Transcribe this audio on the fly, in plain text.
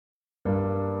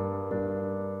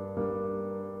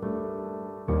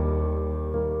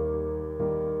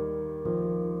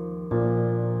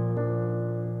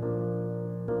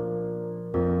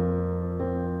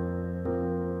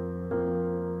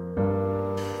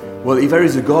Well, if there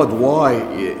is a God, why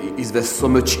is there so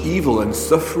much evil and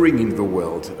suffering in the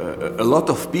world? A lot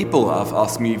of people have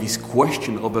asked me this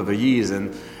question over the years,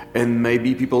 and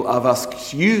maybe people have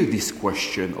asked you this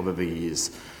question over the years.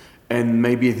 And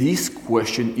maybe this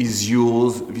question is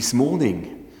yours this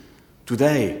morning,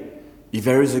 today. If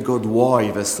there is a God,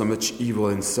 why there's so much evil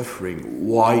and suffering?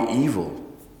 Why evil?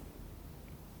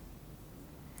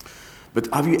 But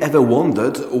have you ever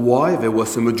wondered why there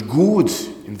was so much good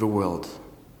in the world?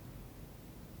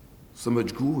 So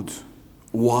much good.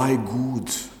 Why good?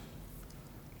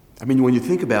 I mean, when you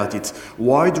think about it,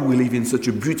 why do we live in such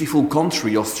a beautiful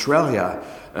country, Australia,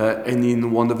 and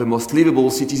in one of the most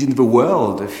livable cities in the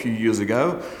world a few years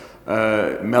ago?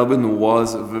 Melbourne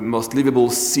was the most livable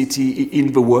city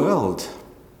in the world.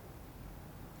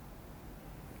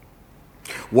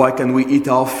 Why can we eat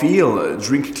our fill,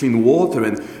 drink clean water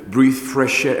and breathe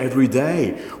fresh air every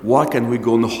day? Why can we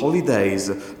go on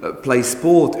holidays, play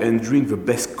sport and drink the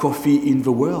best coffee in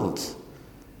the world?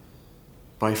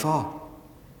 By far.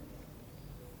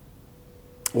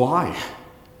 Why?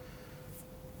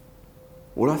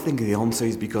 Well, I think the answer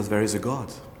is because there is a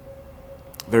God.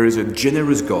 There is a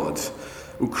generous God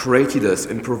who created us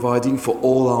and providing for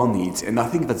all our needs. And I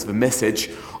think that's the message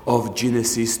of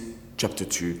Genesis chapter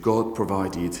 2. God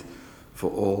provided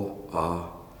for all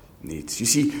our needs. You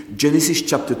see, Genesis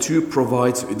chapter 2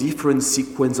 provides a different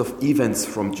sequence of events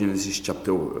from Genesis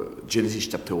chapter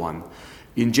 1.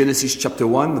 In Genesis chapter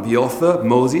 1, the author,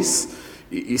 Moses,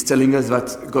 is telling us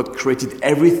that God created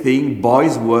everything by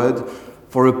his word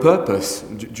for a purpose.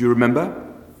 Do you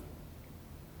remember?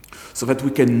 So that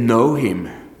we can know him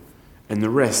and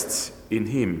rest in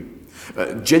him.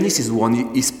 Genesis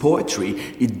 1 is poetry.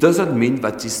 It doesn't mean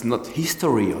that it's not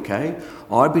history, okay?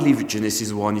 I believe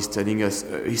Genesis 1 is telling us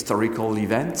historical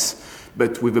events,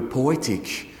 but with a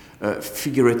poetic,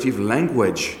 figurative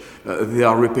language. There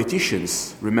are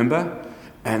repetitions, remember?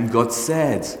 And God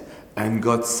said, and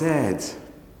God said,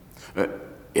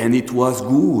 and it was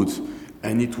good,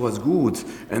 and it was good.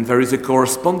 And there is a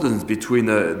correspondence between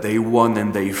day 1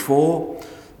 and day 4,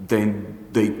 then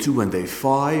day 2 and day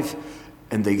 5,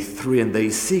 and day 3 and day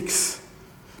 6.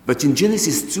 But in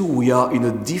Genesis 2, we are in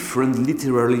a different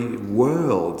literary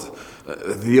world.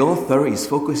 The author is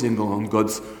focusing on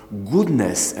God's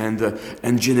goodness and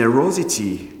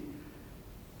generosity.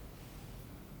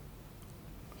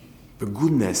 The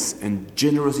goodness and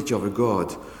generosity of a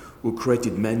God who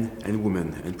created men and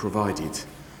women and provided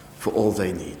for all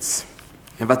their needs.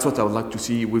 And that's what I would like to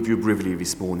see with you briefly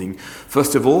this morning.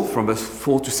 First of all, from verse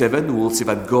 4 to 7, we'll see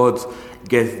that God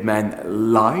gave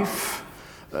man life.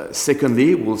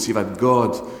 Secondly, we'll see that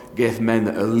God gave man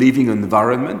a living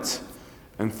environment.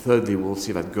 And thirdly, we'll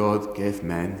see that God gave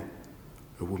man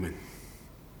a woman.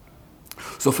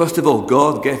 So first of all,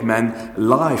 God gave man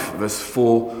life, verse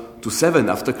 4 to 7.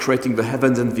 After creating the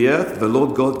heavens and the earth, the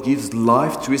Lord God gives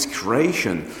life to his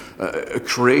creation. A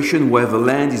creation where the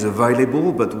land is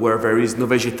available, but where there is no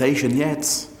vegetation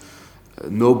yet.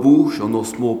 No bush or no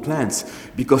small plants.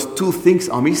 Because two things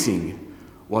are missing.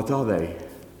 What are they?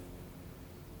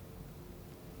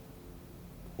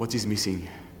 What is missing?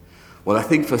 Well, I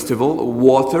think first of all,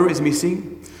 water is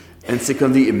missing. And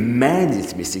secondly, man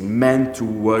is missing. Man to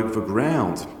work the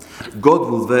ground. God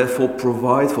will therefore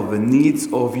provide for the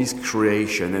needs of his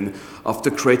creation. And after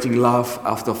creating life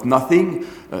out of nothing,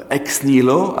 ex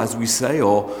nihilo, as we say,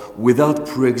 or without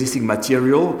pre-existing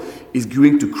material, is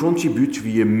going to contribute to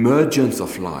the emergence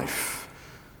of life.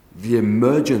 The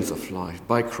emergence of life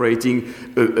by creating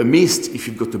a mist. If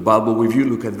you've got the Bible with you,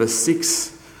 look at verse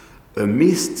 6. A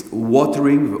mist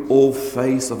watering the whole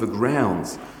face of the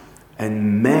ground,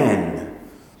 and man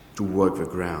to work the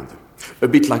ground. A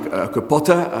bit like a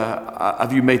potter.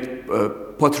 Have you made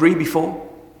pottery before?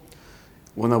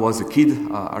 When I was a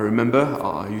kid, I remember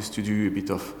I used to do a bit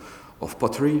of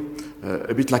pottery.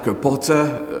 A bit like a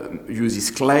potter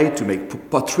uses clay to make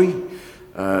pottery.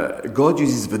 God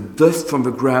uses the dust from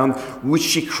the ground which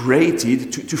he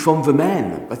created to form the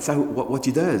man. That's what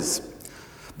he does.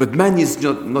 But man is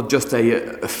not just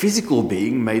a physical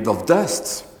being made of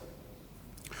dust.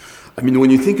 I mean, when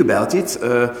you think about it,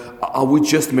 are we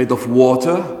just made of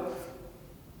water?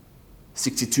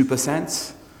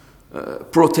 62%.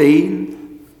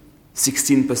 Protein?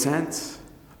 16%.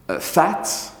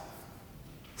 Fat?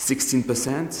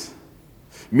 16%.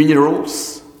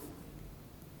 Minerals?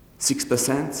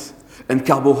 6%. And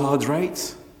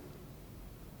carbohydrates?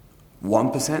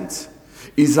 1%.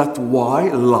 Is that why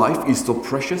life is so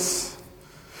precious?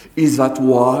 Is that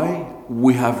why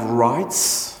we have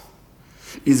rights?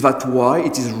 Is that why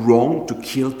it is wrong to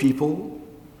kill people?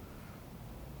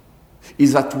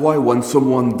 Is that why when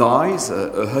someone dies,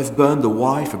 a husband, a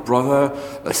wife, a brother,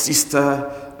 a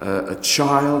sister, a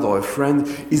child or a friend,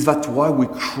 is that why we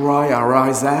cry our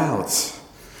eyes out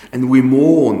and we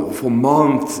mourn for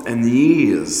months and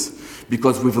years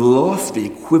because we've lost the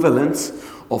equivalent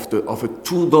of a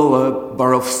 $2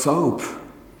 bar of soap,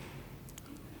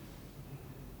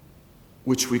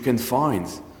 which we can find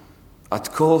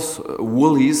at Coles,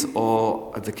 Woolies,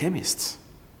 or at the chemist?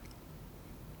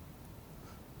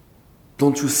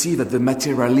 Don't you see that the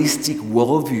materialistic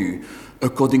worldview,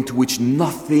 according to which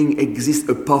nothing exists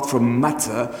apart from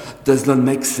matter, does not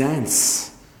make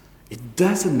sense? It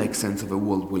doesn't make sense of the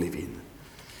world we live in.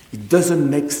 It doesn't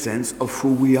make sense of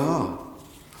who we are.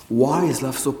 Why is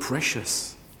love so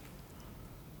precious?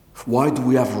 Why do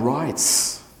we have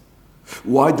rights?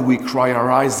 Why do we cry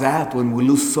our eyes out when we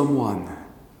lose someone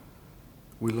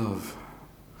we love?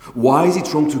 Why is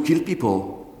it wrong to kill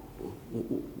people?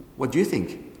 What do you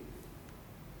think?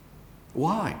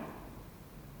 Why?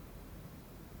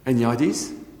 Any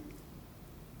ideas?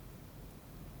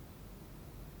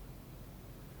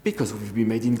 Because we've been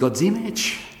made in God's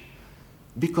image.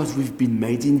 Because we've been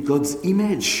made in God's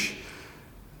image.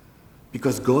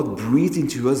 Because God breathed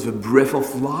into us the breath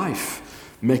of life,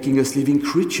 making us living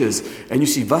creatures. And you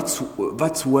see,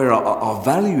 that's where our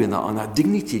value and our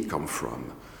dignity come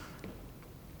from.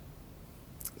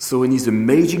 So in his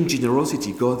amazing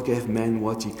generosity, God gave man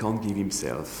what he can't give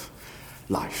himself.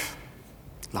 Life.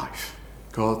 Life.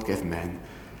 God gave man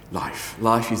life.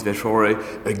 Life is therefore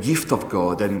a gift of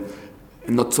God and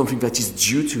not something that is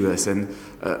due to us. And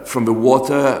from the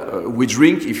water we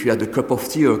drink, if you had a cup of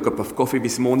tea or a cup of coffee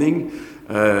this morning,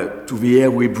 to the air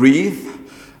we breathe,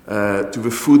 to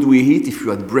the food we eat, if you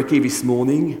had brekkie this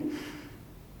morning,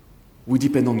 we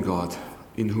depend on God,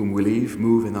 in whom we live,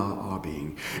 move, and are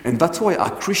being. And that's why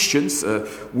as Christians,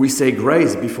 we say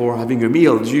grace before having a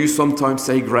meal. Do you sometimes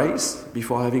say grace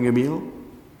before having a meal?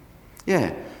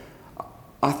 Yeah,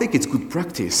 I think it's good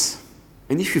practice.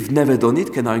 And if you've never done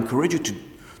it, can I encourage you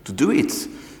to do it?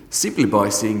 Simply by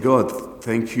saying, God,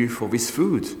 thank you for this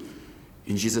food.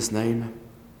 In Jesus' name,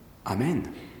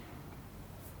 Amen.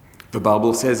 The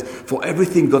Bible says, for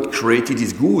everything God created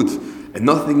is good, and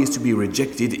nothing is to be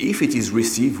rejected if it is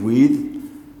received with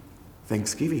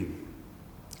thanksgiving.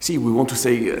 See, we want to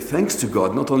say thanks to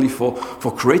God, not only for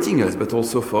creating us, but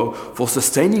also for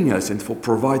sustaining us and for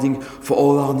providing for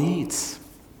all our needs.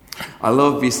 I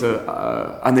love this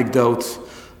anecdote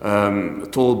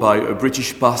told by a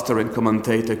British pastor and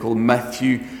commentator called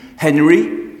Matthew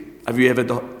Henry. Have you ever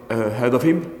heard of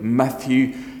him?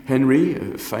 Matthew Henry,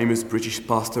 a famous British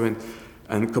pastor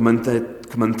and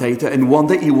commentator. And one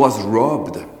day he was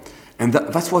robbed. And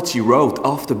that's what he wrote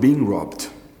after being robbed.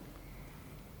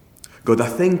 God, I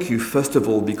thank you, first of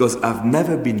all, because I've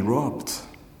never been robbed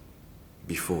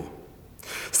before.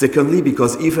 Secondly,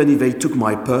 because even if they took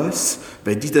my purse,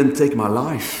 they didn't take my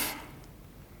life.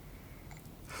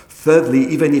 Thirdly,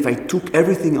 even if I took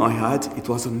everything I had, it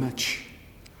wasn't much.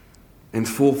 And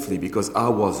fourthly, because I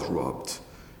was robbed,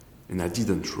 and I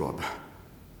didn't rob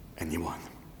anyone.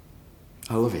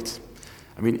 I love it.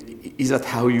 I mean, is that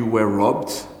how you were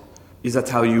robbed? Is that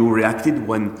how you reacted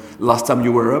when last time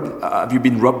you were robbed? Have you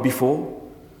been robbed before?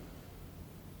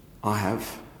 I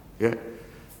have. Yeah.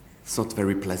 It's not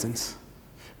very pleasant.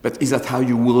 But is that how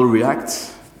you will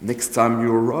react next time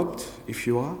you're robbed, if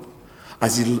you are?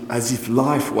 As if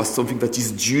life was something that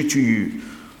is due to you,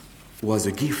 was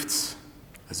a gift,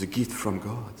 as a gift from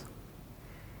God.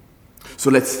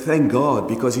 So let's thank God,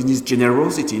 because in his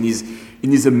generosity, in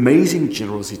his amazing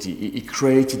generosity, he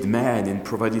created man and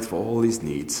provided for all his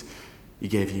needs. He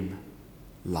gave him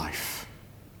life.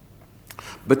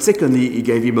 But secondly, he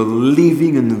gave him a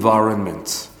living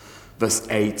environment. Verse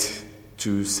 8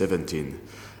 to 17.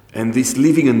 And this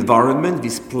living environment,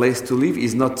 this place to live,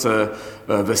 is not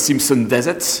the Simpson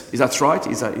Desert. Is that right?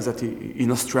 Is that in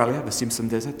Australia, the Simpson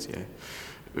Desert? Yeah.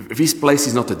 This place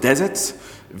is not a desert.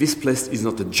 This place is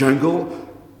not a jungle,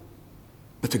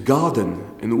 but a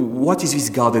garden. And what is this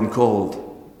garden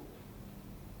called?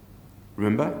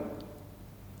 Remember?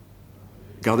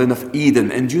 Garden of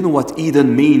Eden. And do you know what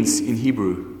Eden means in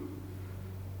Hebrew?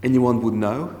 Anyone would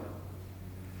know?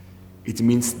 It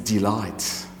means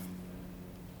delight.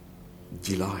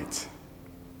 Delight.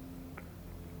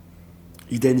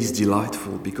 Eden is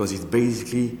delightful because it's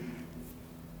basically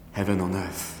heaven on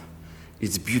earth.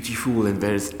 It's beautiful and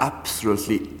there is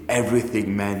absolutely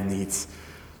everything man needs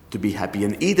to be happy.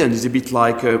 And Eden is a bit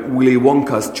like Willy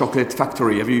Wonka's Chocolate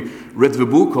Factory. Have you read the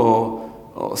book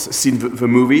or seen the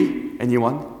movie?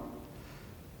 Anyone?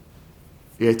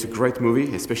 Yeah, it's a great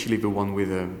movie, especially the one with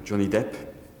Johnny Depp.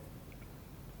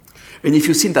 And if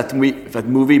you've seen that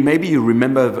movie, maybe you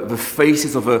remember the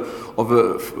faces of a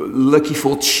lucky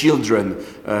 4 children,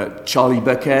 Charlie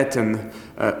Bucket and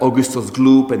Augustus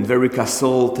Gloop and Verica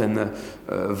Salt and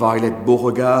Violet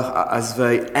Beauregard, as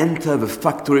they enter the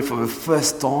factory for the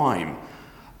first time.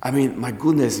 I mean, my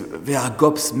goodness, they are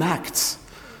gobsmacked.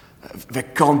 They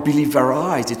can't believe their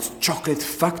eyes. It's a chocolate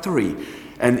factory.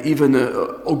 And even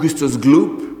Augustus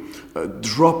Gloop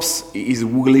drops his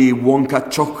Willy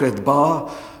Wonka chocolate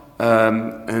bar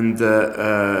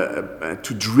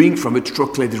to drink from a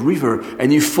chocolate river,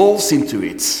 and he falls into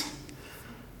it.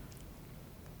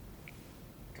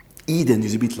 Eden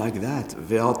is a bit like that.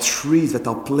 There are trees that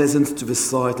are pleasant to the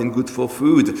sight and good for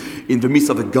food. In the midst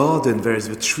of the garden, there is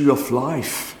the tree of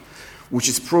life, which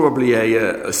is probably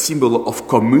a symbol of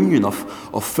communion,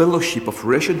 of fellowship, of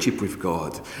relationship with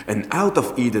God. And out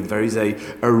of Eden, there is a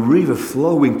river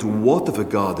flowing to water the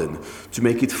garden, to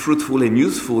make it fruitful and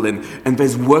useful. And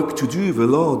there's work to do. The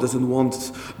Lord doesn't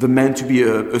want the man to be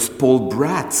a spoiled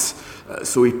brat.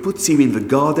 So he puts him in the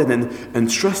garden and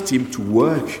trusts him to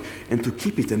work and to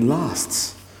keep it and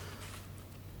last.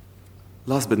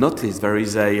 Last but not least, there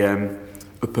is a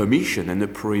permission and a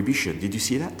prohibition. Did you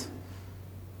see that?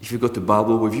 If you've got the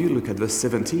Bible with you, look at verse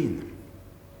 17.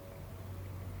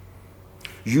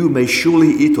 You may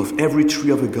surely eat of every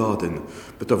tree of the garden,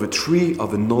 but of the tree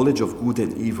of the knowledge of good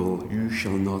and evil you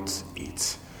shall not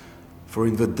eat. For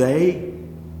in the day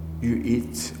you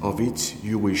eat of it,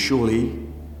 you will surely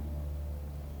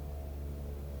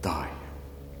die.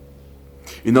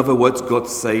 In other words, God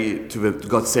says to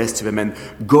the man,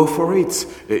 go for it.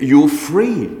 You're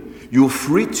free. You're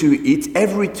free to eat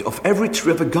every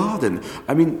tree of the garden.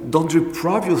 I mean, don't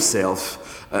deprive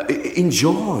yourself.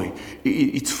 Enjoy.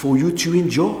 It's for you to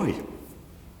enjoy.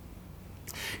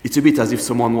 It's a bit as if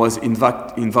someone was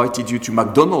invited you to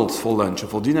McDonald's for lunch or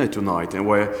for dinner tonight, and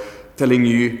were telling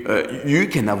you, you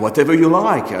can have whatever you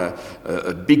like,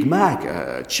 a Big Mac,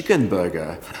 a chicken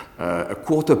burger, a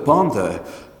quarter pounder,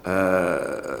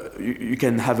 you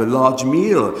can have a large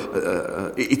meal,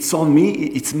 it's on me,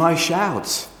 it's my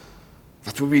shout.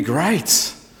 That would be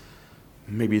great.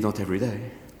 Maybe not every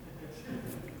day.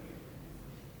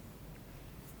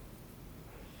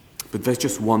 But there's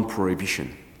just one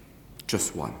prohibition.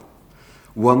 Just one.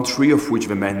 One tree of which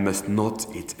the man must not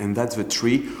eat, and that's the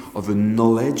tree of the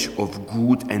knowledge of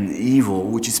good and evil,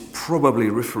 which is probably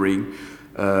referring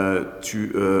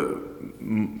to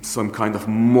some kind of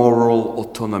moral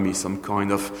autonomy, some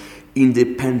kind of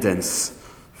independence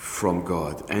from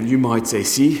God. And you might say,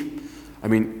 see, I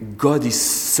mean, God is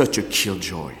such a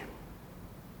killjoy,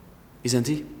 isn't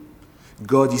he?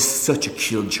 God is such a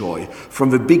killjoy.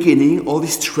 From the beginning, all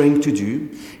he's trying to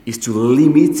do is to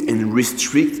limit and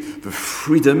restrict the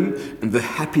freedom and the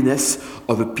happiness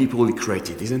of the people he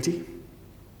created, isn't he?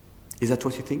 Is that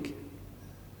what you think?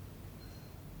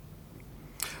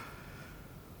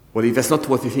 Well, if that's not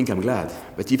what you think, I'm glad.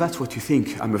 But if that's what you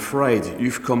think, I'm afraid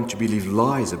you've come to believe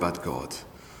lies about God.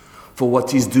 For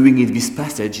what he's doing in this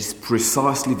passage is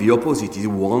precisely the opposite. He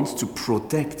wants to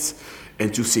protect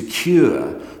and to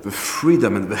secure the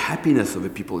freedom and the happiness of the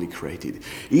people he created.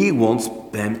 He wants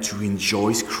them to enjoy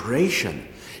his creation.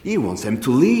 He wants them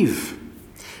to live.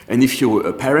 And if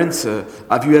you're parents,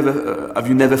 have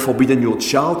you never forbidden your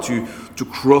child to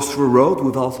cross the road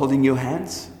without holding your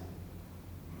hands?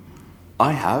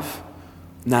 I have.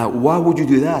 Now, why would you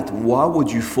do that? Why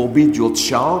would you forbid your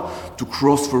child to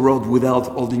cross the road without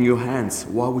holding your hands?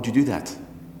 Why would you do that?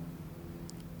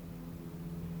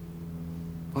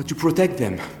 Well, to protect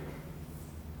them.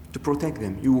 To protect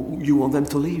them. You want them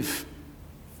to live.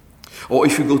 Or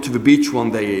if you go to the beach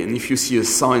one day and if you see a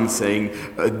sign saying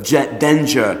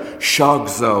danger, shark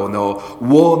zone, or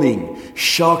warning,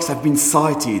 sharks have been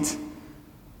sighted.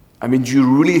 I mean, do you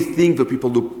really think the people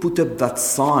who put up that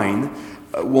sign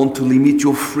want to limit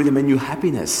your freedom and your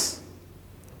happiness?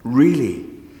 Really?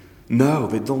 No,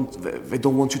 they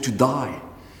don't want you to die.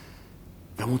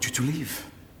 They want you to live.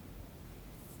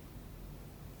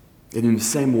 And in the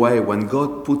same way, when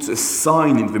God puts a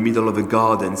sign in the middle of the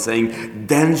garden saying,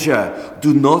 danger,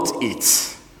 do not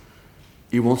eat,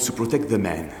 he wants to protect the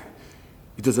man.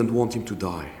 He doesn't want him to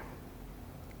die,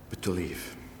 but to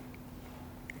live.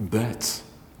 But,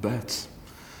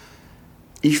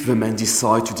 if the man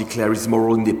decides to declare his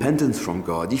moral independence from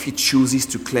God, if he chooses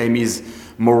to claim his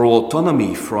moral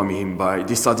autonomy from him by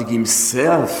deciding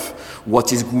himself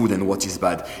what is good and what is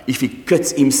bad, if he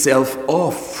cuts himself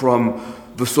off from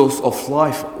the source of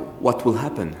life, what will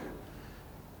happen?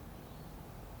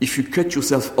 If you cut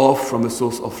yourself off from the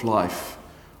source of life,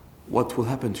 what will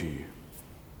happen to you?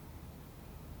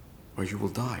 Or you will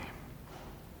die.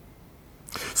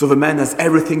 So the man has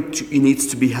everything he needs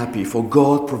to be happy, for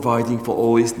God providing for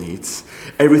all his needs.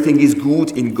 Everything is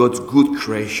good in God's good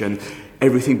creation,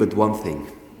 everything but one thing.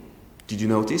 Did you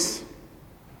notice?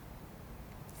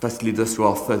 That leads us to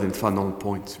our third and final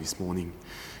point this morning.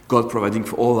 God providing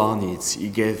for all our needs. He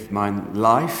gave man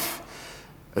life,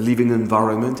 a living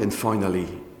environment, and finally,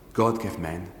 God gave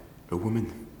man a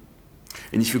woman.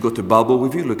 And if you got a Bible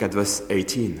with you, look at verse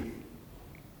 18.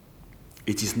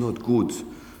 It is not good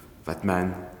that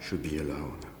man should be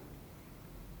alone.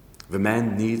 The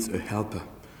man needs a helper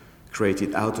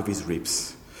created out of his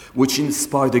ribs, which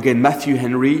inspired again Matthew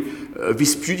Henry,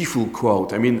 this beautiful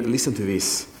quote. I mean, listen to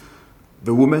this.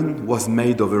 The woman was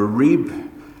made of a rib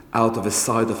out of the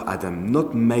side of Adam,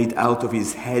 not made out of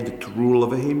his head to rule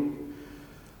over him,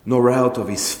 nor out of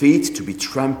his feet to be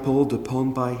trampled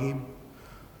upon by him,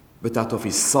 but out of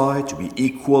his side to be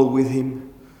equal with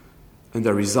him,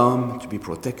 under his arm to be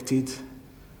protected,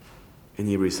 and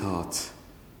near his heart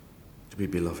to be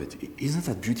beloved. Isn't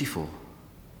that beautiful?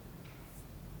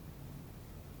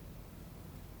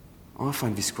 I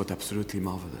find this quote absolutely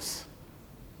marvelous.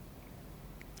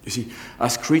 You see,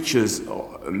 as creatures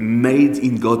made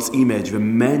in God's image, the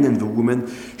man and the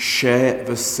woman share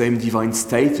the same divine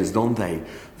status, don't they?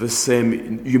 The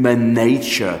same human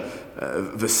nature,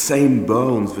 the same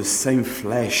bones, the same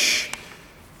flesh.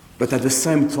 But at the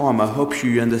same time, I hope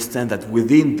you understand that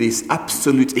within this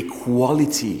absolute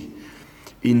equality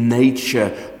in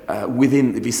nature,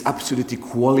 within this absolute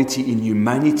equality in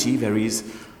humanity, there is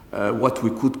what we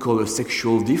could call a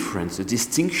sexual difference, a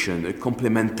distinction, a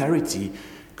complementarity,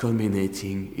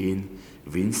 culminating in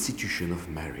the institution of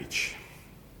marriage.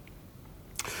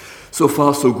 So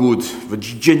far, so good. The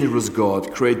generous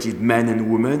God created man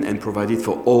and woman and provided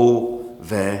for all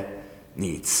their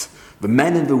needs. The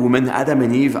man and the woman, Adam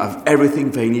and Eve, have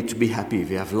everything they need to be happy.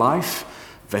 They have life,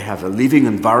 they have a living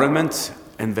environment,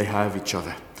 and they have each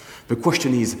other. The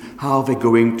question is, how are they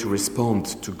going to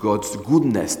respond to God's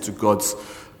goodness, to God's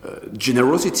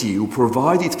generosity, who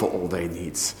provided for all their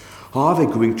needs? How are they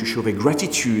going to show their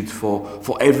gratitude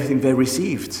for everything they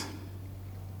received?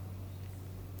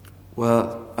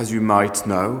 Well, as you might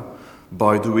know,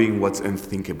 by doing what's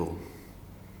unthinkable,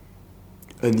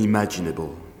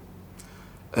 unimaginable,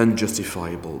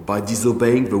 unjustifiable, by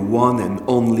disobeying the one and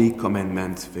only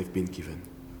commandment they've been given,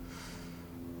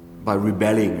 by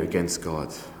rebelling against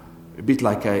God, a bit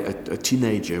like a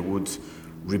teenager would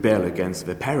rebel against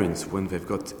their parents when they've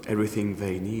got everything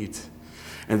they need.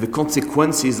 And the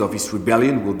consequences of this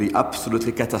rebellion will be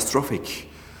absolutely catastrophic.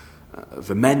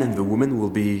 The man and the woman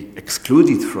will be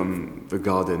excluded from the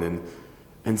garden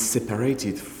and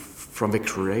separated from the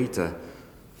Creator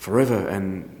forever.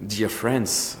 And dear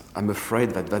friends, I'm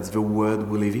afraid that that's the world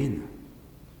we live in,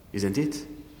 isn't it?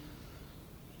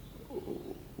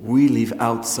 We live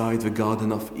outside the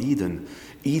Garden of Eden.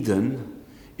 Eden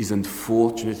is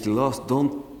unfortunately lost.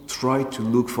 Don't try to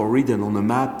look for Eden on a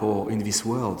map or in this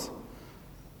world.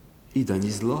 Eden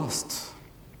is lost.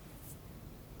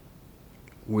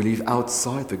 We live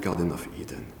outside the Garden of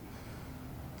Eden.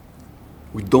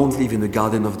 We don't live in a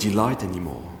garden of delight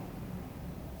anymore.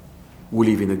 We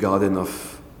live in a garden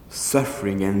of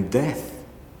suffering and death,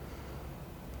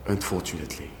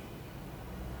 unfortunately.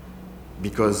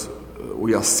 Because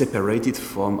we are separated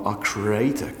from our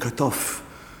Creator, cut off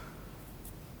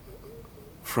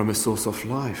from a source of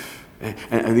life.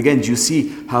 And again, do you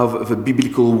see how the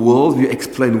biblical worldview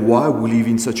explains why we live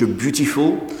in such a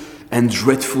beautiful and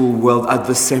dreadful world at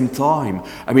the same time?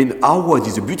 I mean, our world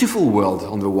is a beautiful world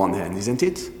on the one hand, isn't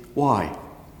it? Why?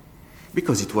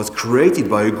 Because it was created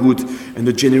by a good and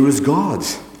a generous God.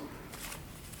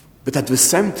 But at the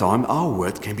same time, our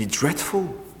world can be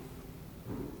dreadful.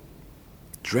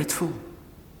 Dreadful.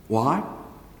 Why?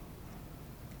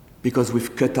 Because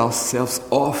we've cut ourselves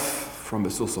off from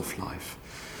the source of life,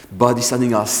 by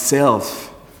deciding ourselves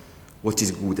what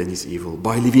is good and is evil,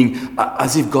 by living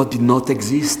as if God did not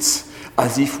exist,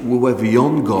 as if we were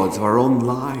beyond God, our own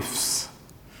lives.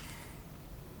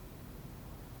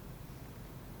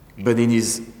 But in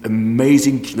His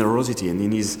amazing generosity and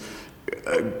in His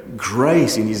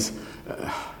grace, in His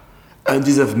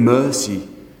undeserved mercy,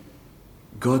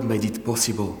 God made it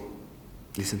possible.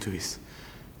 Listen to this.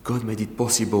 God made it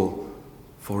possible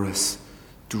for us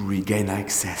to regain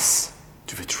access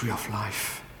to the tree of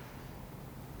life.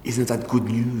 Isn't that good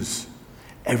news?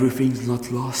 Everything's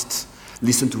not lost.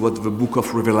 Listen to what the book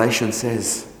of Revelation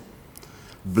says.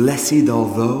 Blessed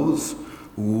are those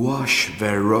who wash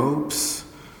their robes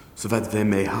so that they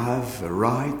may have a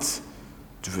right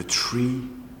to the tree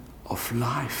of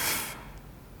life,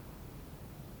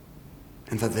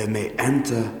 and that they may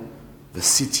enter the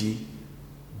city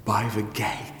by the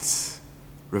gates.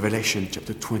 Revelation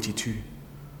chapter 22,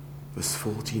 verse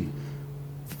 14.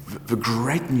 The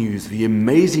great news, the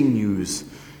amazing news,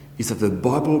 is that the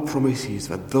Bible promises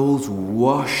that those who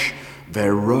wash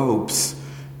their robes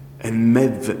and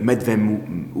made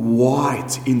them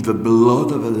white in the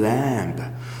blood of the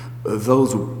Lamb,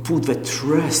 those who put their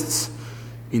trust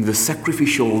in the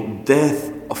sacrificial death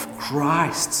of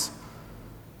Christ,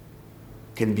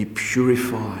 can be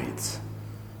purified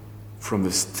from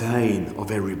the stain of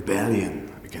their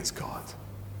rebellion against God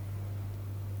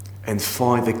and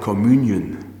find their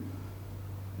communion,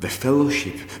 their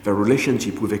fellowship, their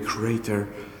relationship with their Creator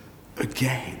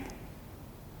again.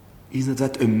 Isn't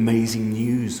that amazing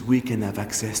news? We can have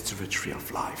access to the tree of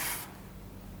life.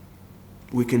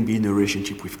 We can be in a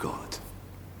relationship with God.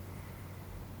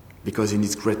 Because in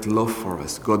His great love for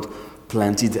us, God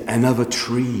planted another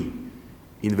tree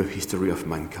in the history of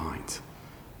mankind.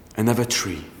 Another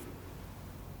tree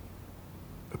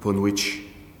upon which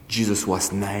Jesus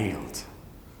was nailed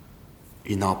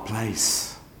in our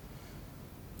place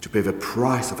to pay the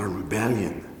price of our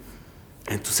rebellion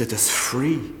and to set us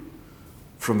free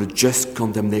from the just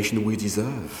condemnation we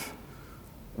deserve,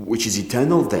 which is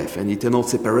eternal death and eternal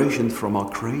separation from our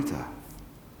Creator.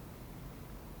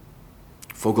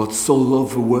 For God so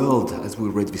loved the world, as we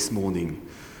read this morning,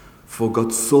 for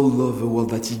God so loved the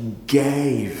world that He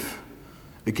gave.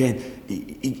 Again,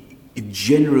 He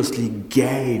generously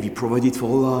gave. He provided for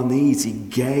all our needs. He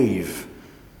gave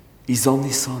His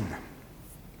only Son,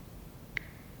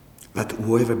 that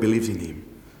whoever believes in Him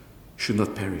should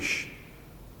not perish,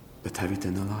 but have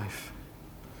eternal life.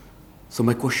 So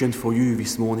my question for you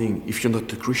this morning, if you're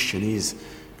not a Christian, is,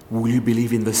 will you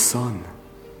believe in the Son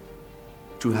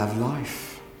to have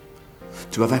life,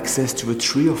 to have access to the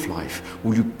tree of life?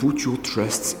 Will you put your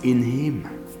trust in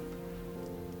Him?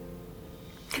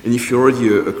 And if you're already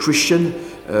a Christian,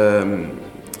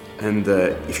 and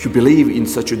if you believe in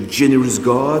such a generous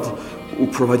God who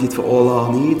provided for all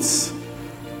our needs,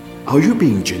 are you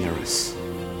being generous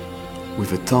with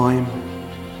the time,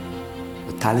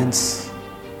 the talents,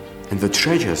 and the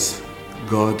treasures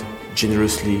God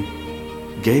generously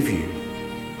gave you?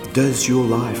 Does your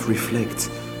life reflect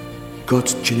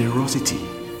God's generosity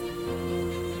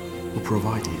who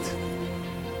provided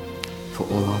for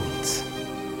all our needs?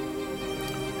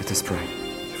 Let us pray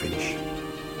to finish.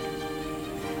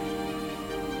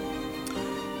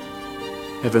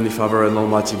 Heavenly Father and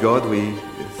Almighty God, we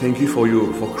thank you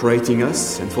for creating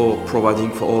us and for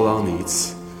providing for all our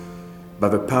needs. By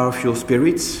the power of your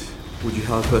Spirit, would you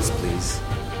help us, please,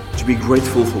 to be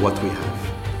grateful for what we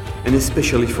have, and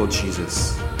especially for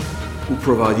Jesus, who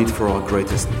provided for our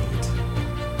greatest need,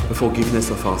 the forgiveness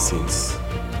of our sins,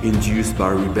 induced by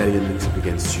rebellion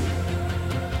against you.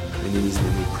 And in His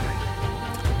name we pray.